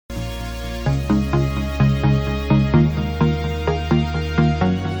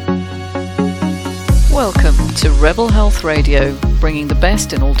Welcome to Rebel Health Radio, bringing the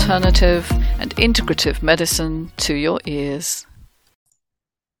best in alternative and integrative medicine to your ears.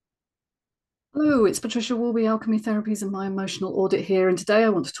 Hello, it's Patricia Warby, Alchemy Therapies and My Emotional Audit here, and today I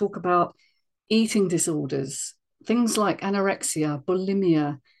want to talk about eating disorders, things like anorexia,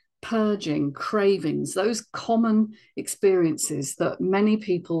 bulimia, purging, cravings, those common experiences that many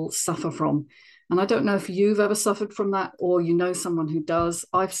people suffer from. And I don't know if you've ever suffered from that or you know someone who does.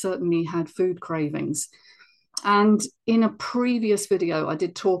 I've certainly had food cravings. And in a previous video, I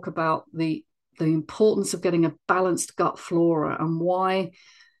did talk about the importance of getting a balanced gut flora and why,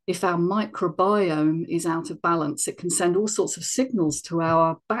 if our microbiome is out of balance, it can send all sorts of signals to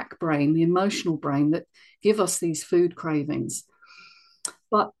our back brain, the emotional brain, that give us these food cravings.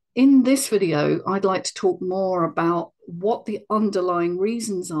 But in this video, I'd like to talk more about what the underlying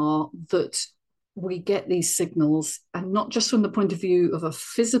reasons are that we get these signals, and not just from the point of view of a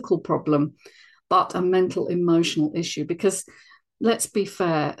physical problem, but a mental, emotional issue. Because let's be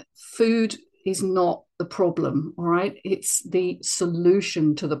fair, food is not the problem, all right? It's the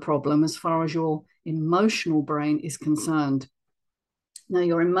solution to the problem as far as your emotional brain is concerned. Now,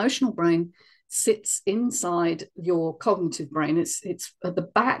 your emotional brain sits inside your cognitive brain. It's at the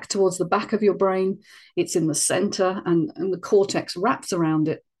back, towards the back of your brain. It's in the center, and the cortex wraps around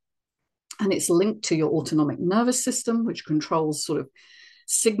it. And it's linked to your autonomic nervous system, which controls sort of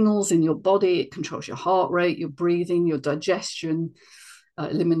signals in your body. It controls your heart rate, your breathing, your digestion,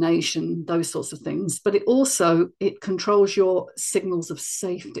 elimination, those sorts of things. But it controls your signals of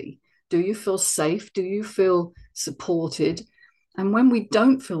safety. Do you feel safe? Do you feel supported? And when we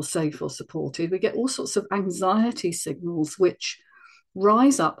don't feel safe or supported, we get all sorts of anxiety signals which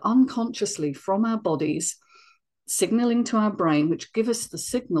rise up unconsciously from our bodies, signaling to our brain, which give us the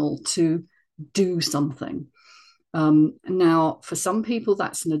signal to do something. Now, for some people,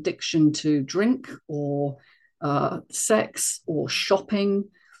 that's an addiction to drink or sex or shopping.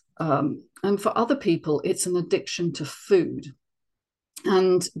 And for other people, it's an addiction to food.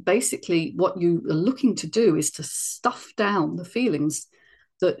 And basically, what you are looking to do is to stuff down the feelings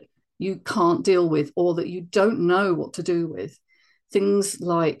that you can't deal with or that you don't know what to do with. Things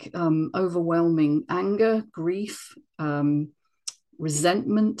like overwhelming anger, grief,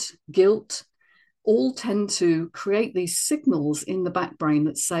 resentment, guilt, all tend to create these signals in the back brain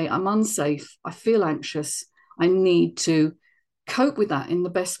that say, I'm unsafe, I feel anxious, I need to cope with that in the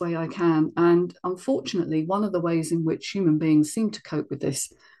best way I can. And unfortunately, one of the ways in which human beings seem to cope with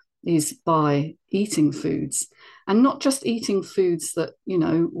this is by eating foods, and not just eating foods that, you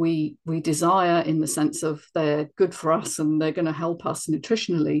know, we desire in the sense of they're good for us and they're going to help us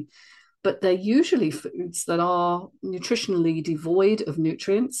nutritionally, but they're usually foods that are nutritionally devoid of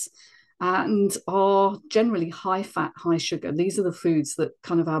nutrients and are generally high fat, high sugar. These are the foods that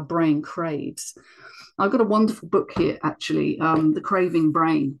kind of our brain craves. I've got a wonderful book here, actually, The Craving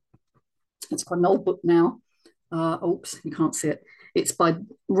Brain. It's quite an old book now. Oops, you can't see it. It's by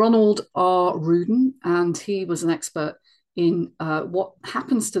Ronald R. Rudin, and he was an expert in what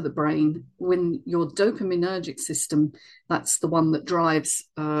happens to the brain when your dopaminergic system, that's the one that drives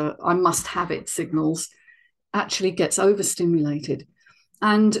I must have it signals, actually gets overstimulated.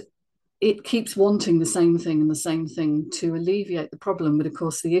 And it keeps wanting the same thing and the same thing to alleviate the problem. But of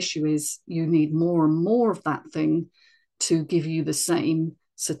course, the issue is you need more and more of that thing to give you the same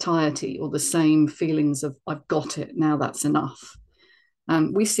satiety or the same feelings of, I've got it, now that's enough.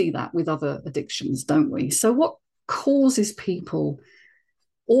 And we see that with other addictions, don't we? So what causes people,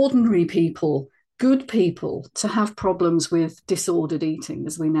 ordinary people, good people, to have problems with disordered eating,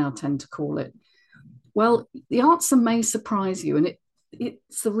 as we now tend to call it? Well, the answer may surprise you. And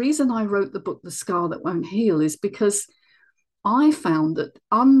it's the reason I wrote the book, The Scar That Won't Heal, is because I found that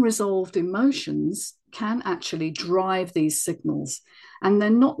unresolved emotions can actually drive these signals. And they're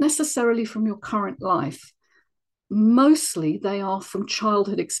not necessarily from your current life. Mostly they are from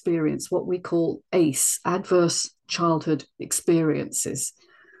childhood experience, what we call ACE, adverse childhood experiences.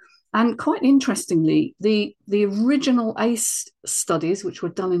 And quite interestingly, the original ACE studies, which were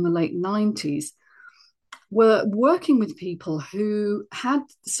done in the late 90s, were working with people who had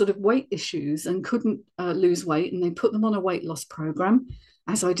sort of weight issues and couldn't lose weight, and they put them on a weight loss program,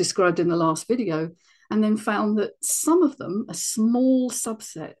 as I described in the last video, and then found that some of them, a small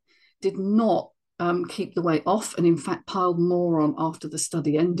subset, did not keep the weight off, and in fact piled more on after the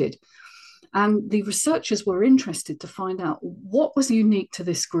study ended. And the researchers were interested to find out what was unique to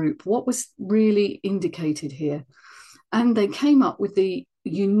this group, what was really indicated here. And they came up with the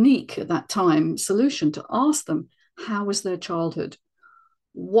unique, at that time, solution to ask them, how was their childhood?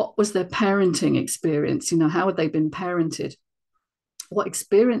 What was their parenting experience? You know, how had they been parented? what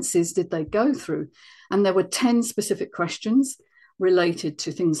experiences did they go through? And there were 10 specific questions related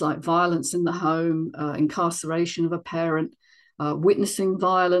to things like violence in the home, incarceration of a parent, witnessing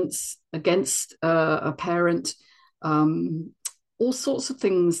violence against a parent, all sorts of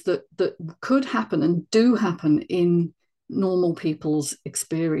things that could happen and do happen in normal people's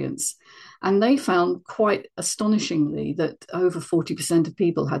experience. And they found quite astonishingly that over 40% of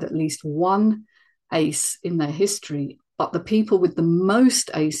people had at least one ACE in their history, but the people with the most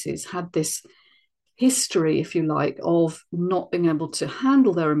ACEs had this history, if you like, of not being able to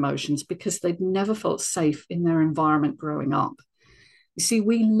handle their emotions because they'd never felt safe in their environment growing up. You see,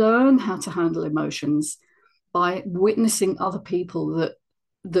 we learn how to handle emotions by witnessing other people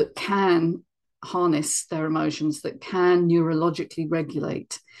that can harness their emotions, that can neurologically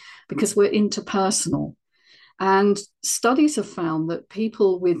regulate, because we're interpersonal. And studies have found that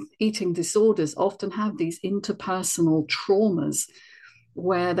people with eating disorders often have these interpersonal traumas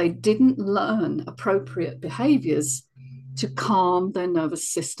where they didn't learn appropriate behaviors to calm their nervous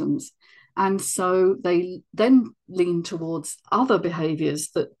systems. And so they then lean towards other behaviors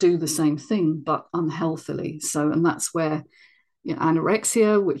that do the same thing, but unhealthily. So, and that's where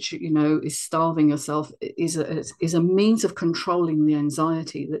anorexia, which, is starving yourself, is a means of controlling the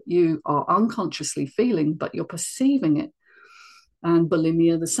anxiety that you are unconsciously feeling, but you're perceiving it. And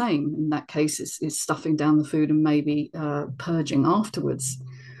bulimia, the same. In that case, is stuffing down the food and maybe purging afterwards.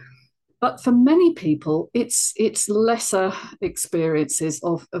 But for many people, it's lesser experiences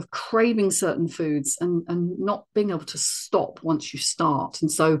of craving certain foods and not being able to stop once you start.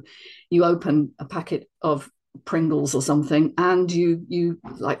 And so you open a packet of Pringles or something, and you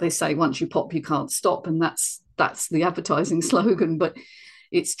like they say, once you pop, you can't stop. And that's the advertising slogan, but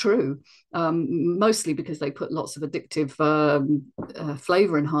it's true, mostly because they put lots of addictive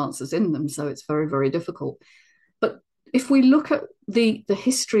flavor enhancers in them. So it's very, very difficult. But if we look at the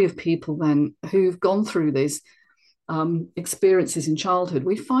history of people then who've gone through these experiences in childhood,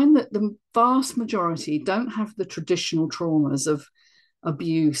 we find that the vast majority don't have the traditional traumas of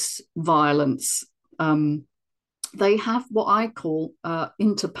abuse, violence. They have what I call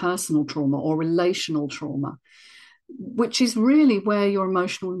interpersonal trauma or relational trauma, which is really where your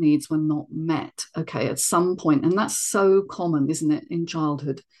emotional needs were not met, okay, at some point. And that's so common, isn't it, in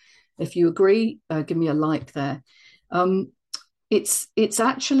childhood? If you agree, give me a like there. It's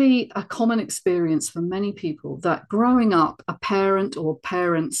actually a common experience for many people that growing up, a parent or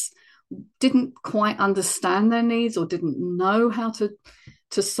parents didn't quite understand their needs or didn't know how to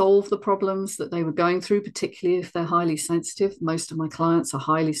solve the problems that they were going through, particularly if they're highly sensitive. Most of my clients are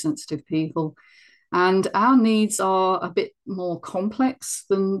highly sensitive people. And our needs are a bit more complex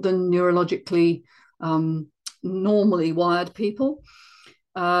than neurologically normally wired people.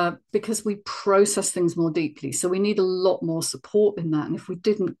 Because we process things more deeply. So we need a lot more support in that. And if we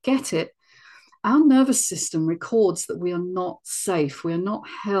didn't get it, our nervous system records that we are not safe, we are not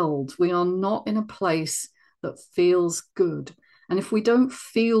held, we are not in a place that feels good. And if we don't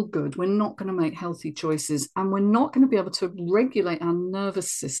feel good, we're not going to make healthy choices, and we're not going to be able to regulate our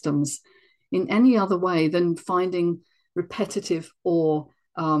nervous systems in any other way than finding repetitive or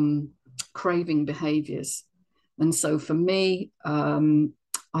craving behaviors. And so for me,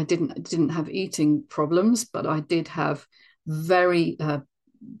 I didn't have eating problems, but I did have very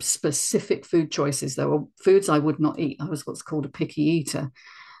specific food choices. There were foods I would not eat. I was what's called a picky eater.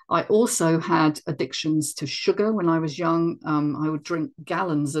 I also had addictions to sugar when I was young. I would drink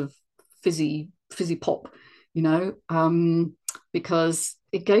gallons of fizzy pop, because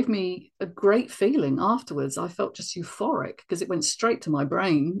it gave me a great feeling afterwards. I felt just euphoric because it went straight to my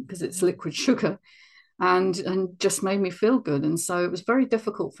brain because it's liquid sugar. And just made me feel good. And so it was very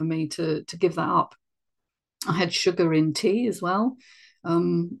difficult for me to give that up. I had sugar in tea as well.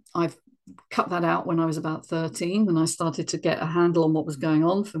 I've cut that out when I was about 13, when I started to get a handle on what was going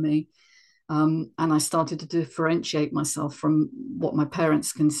on for me. And I started to differentiate myself from what my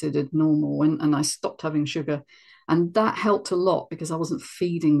parents considered normal. And I stopped having sugar. And that helped a lot because I wasn't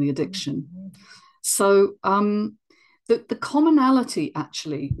feeding the addiction. So the commonality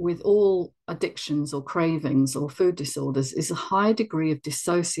actually with all addictions or cravings or food disorders is a high degree of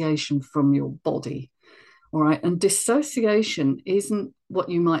dissociation from your body. All right. And dissociation isn't what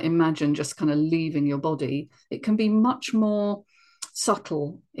you might imagine, just kind of leaving your body. It can be much more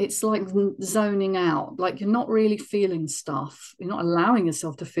subtle. It's like zoning out, like you're not really feeling stuff. You're not allowing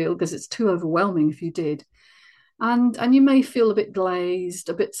yourself to feel because it's too overwhelming if you did. And you may feel a bit glazed,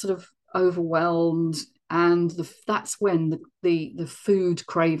 a bit sort of overwhelmed. And that's when the food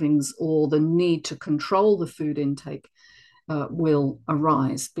cravings or the need to control the food intake will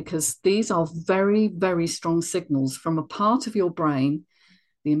arise, because these are very, very strong signals from a part of your brain.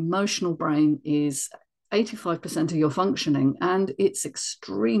 The emotional brain is 85% of your functioning, and it's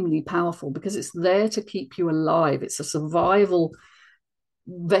extremely powerful because it's there to keep you alive. It's a survival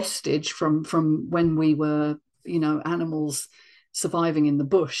vestige from when we were, animals surviving in the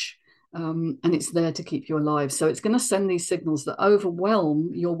bush. And it's there to keep you alive. So it's going to send these signals that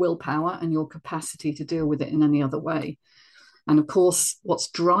overwhelm your willpower and your capacity to deal with it in any other way. And of course,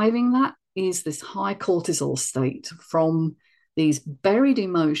 what's driving that is this high cortisol state from these buried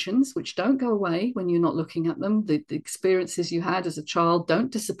emotions, which don't go away when you're not looking at them. The experiences you had as a child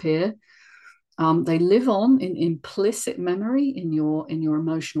don't disappear. They live on in implicit memory in your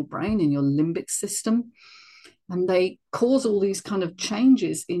emotional brain, in your limbic system. And they cause all these kind of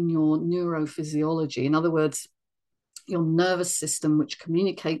changes in your neurophysiology. In other words, your nervous system, which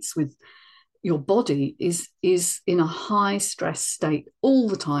communicates with your body, is in a high stress state all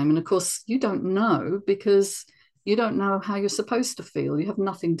the time. And of course, you don't know, because you don't know how you're supposed to feel. You have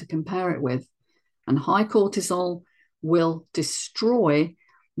nothing to compare it with. And high cortisol will destroy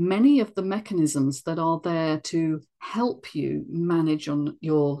many of the mechanisms that are there to help you manage on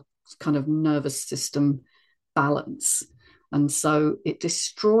your kind of nervous system balance. And so it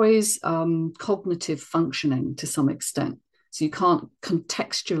destroys cognitive functioning to some extent. So you can't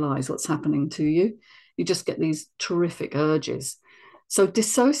contextualize what's happening to you. You just get these terrific urges. So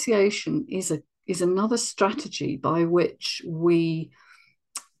dissociation is another strategy by which we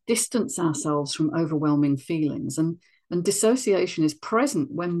distance ourselves from overwhelming feelings. And dissociation is present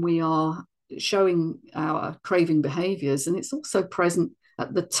when we are showing our craving behaviors, and it's also present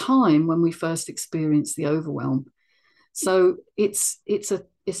at the time when we first experience the overwhelm. So it's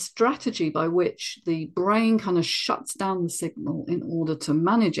a strategy by which the brain kind of shuts down the signal in order to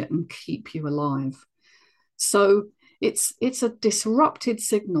manage it and keep you alive. So it's a disrupted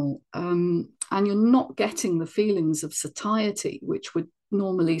signal, and you're not getting the feelings of satiety, which would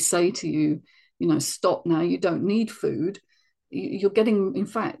normally say to you, stop now, you don't need food. You're getting, in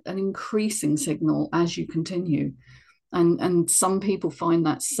fact, an increasing signal as you continue. And some people find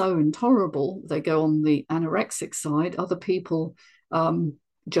that so intolerable, they go on the anorexic side. Other people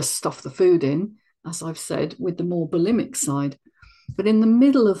just stuff the food in, as I've said, with the more bulimic side. But in the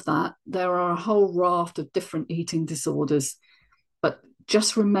middle of that, there are a whole raft of different eating disorders. But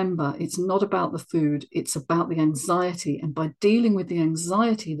just remember, it's not about the food, it's about the anxiety. And by dealing with the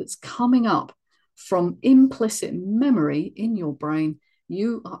anxiety that's coming up from implicit memory in your brain,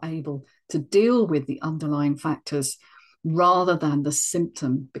 you are able to deal with the underlying factors rather than the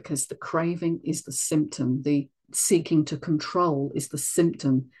symptom, because the craving is the symptom. The seeking to control is the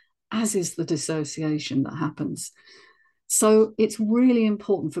symptom, as is the dissociation that happens. So it's really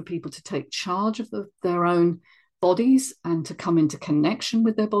important for people to take charge of their own bodies and to come into connection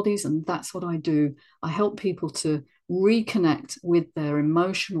with their bodies. And that's what I do. I help people to reconnect with their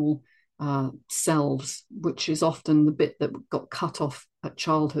emotional selves, which is often the bit that got cut off at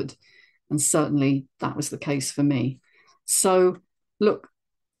childhood. And certainly that was the case for me. So look,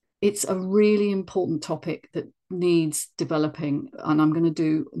 it's a really important topic that needs developing, and I'm going to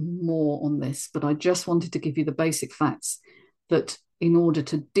do more on this, but I just wanted to give you the basic facts that in order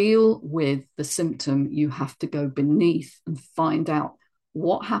to deal with the symptom, you have to go beneath and find out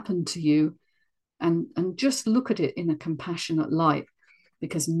what happened to you, and just look at it in a compassionate light,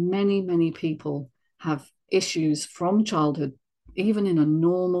 because many, many people have issues from childhood. Even in a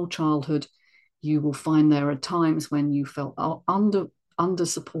normal childhood, you will find there are times when you felt under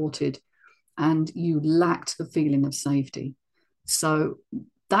supported and you lacked the feeling of safety. So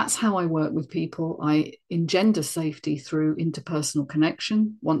that's how I work with people. I engender safety through interpersonal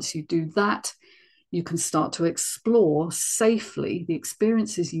connection. Once you do that, you can start to explore safely the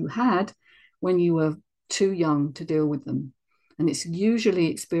experiences you had when you were too young to deal with them. And it's usually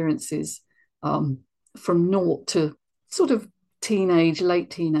experiences from naught to sort of teenage, late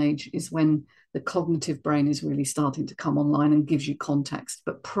teenage is when the cognitive brain is really starting to come online and gives you context.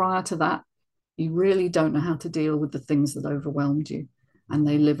 But prior to that, you really don't know how to deal with the things that overwhelmed you, and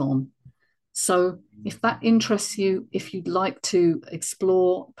they live on. So if that interests you, if you'd like to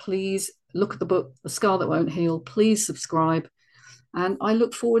explore, please look at the book, The Scar That Won't Heal. Please subscribe. And I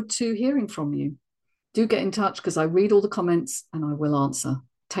look forward to hearing from you. Do get in touch, because I read all the comments and I will answer.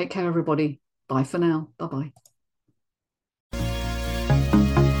 Take care, everybody. Bye for now. Bye-bye.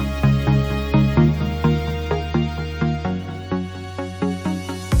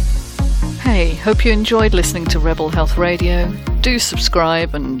 Hey, hope you enjoyed listening to Rebel Health Radio. Do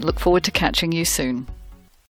subscribe and look forward to catching you soon.